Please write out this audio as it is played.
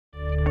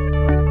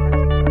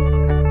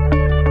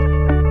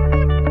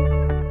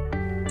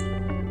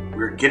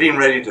getting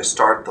ready to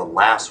start the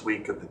last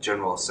week of the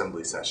General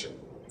Assembly session.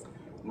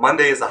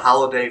 Monday is a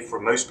holiday for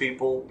most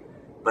people,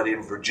 but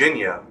in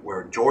Virginia,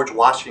 where George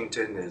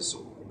Washington is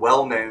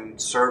well known,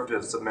 served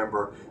as a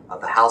member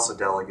of the House of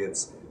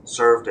Delegates,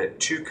 served at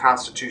 2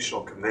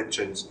 constitutional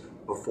conventions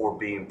before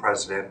being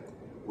president,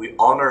 we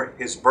honor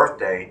his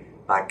birthday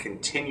by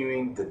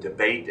continuing the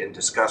debate and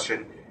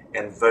discussion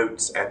and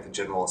votes at the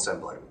General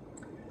Assembly.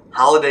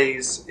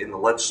 Holidays in the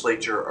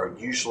legislature are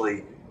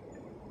usually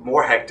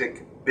more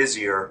hectic,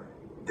 busier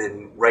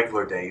than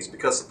regular days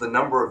because of the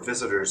number of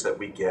visitors that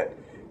we get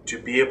to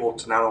be able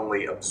to not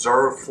only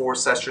observe floor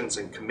sessions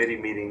and committee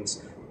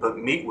meetings, but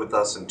meet with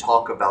us and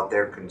talk about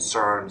their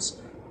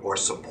concerns or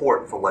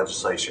support for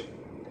legislation.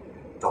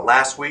 The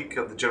last week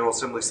of the General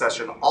Assembly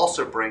session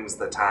also brings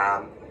the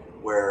time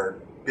where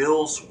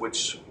bills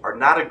which are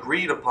not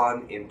agreed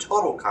upon in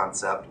total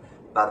concept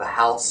by the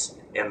House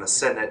and the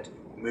Senate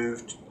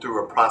moved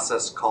through a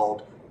process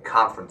called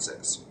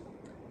conferences.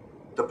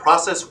 The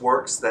process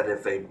works that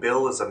if a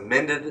bill is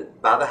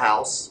amended by the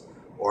House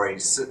or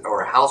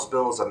a House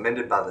bill is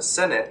amended by the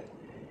Senate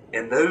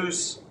and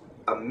those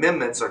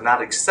amendments are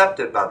not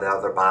accepted by the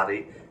other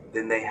body,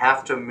 then they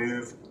have to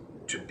move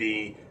to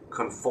be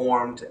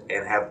conformed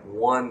and have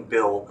one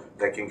bill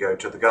that can go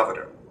to the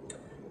governor.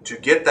 To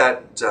get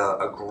that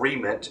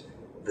agreement,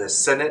 the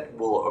Senate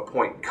will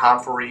appoint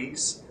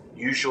conferees,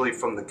 usually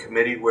from the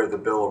committee where the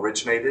bill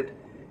originated,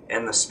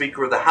 and the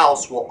Speaker of the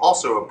House will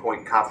also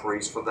appoint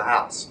conferees for the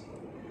House.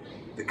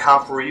 The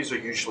conferees are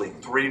usually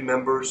 3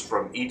 members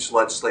from each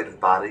legislative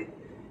body,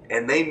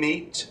 and they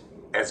meet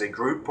as a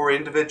group or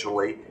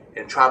individually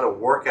and try to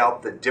work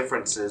out the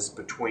differences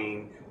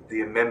between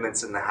the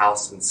amendments in the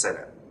House and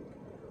Senate.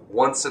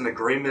 Once an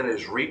agreement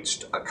is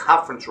reached, a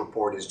conference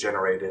report is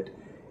generated,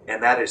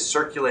 and that is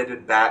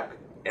circulated back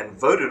and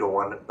voted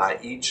on by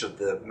each of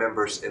the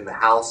members in the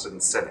House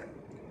and Senate.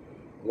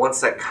 Once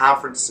that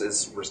conference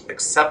is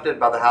accepted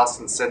by the House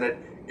and Senate,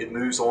 it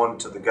moves on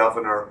to the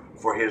governor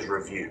for his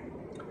review.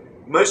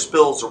 Most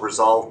bills are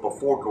resolved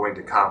before going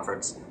to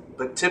conference,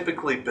 but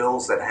typically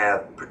bills that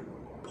have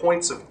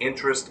points of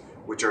interest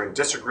which are in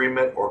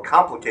disagreement or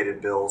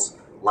complicated bills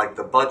like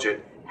the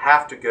budget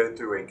have to go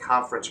through a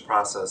conference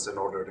process in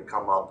order to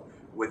come up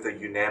with a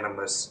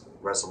unanimous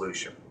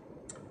resolution.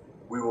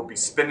 We will be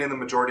spending the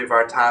majority of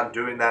our time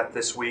doing that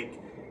this week,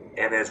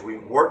 and as we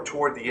work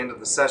toward the end of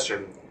the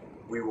session,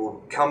 we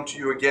will come to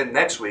you again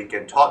next week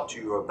and talk to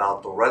you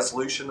about the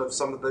resolution of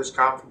some of those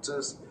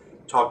conferences,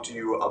 talk to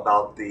you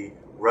about the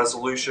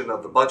resolution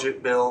of the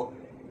budget bill,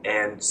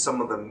 and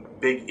some of the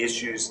big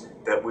issues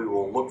that we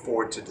will look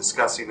forward to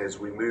discussing as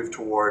we move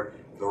toward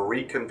the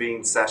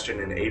reconvened session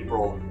in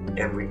April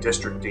and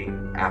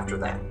redistricting after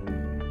that.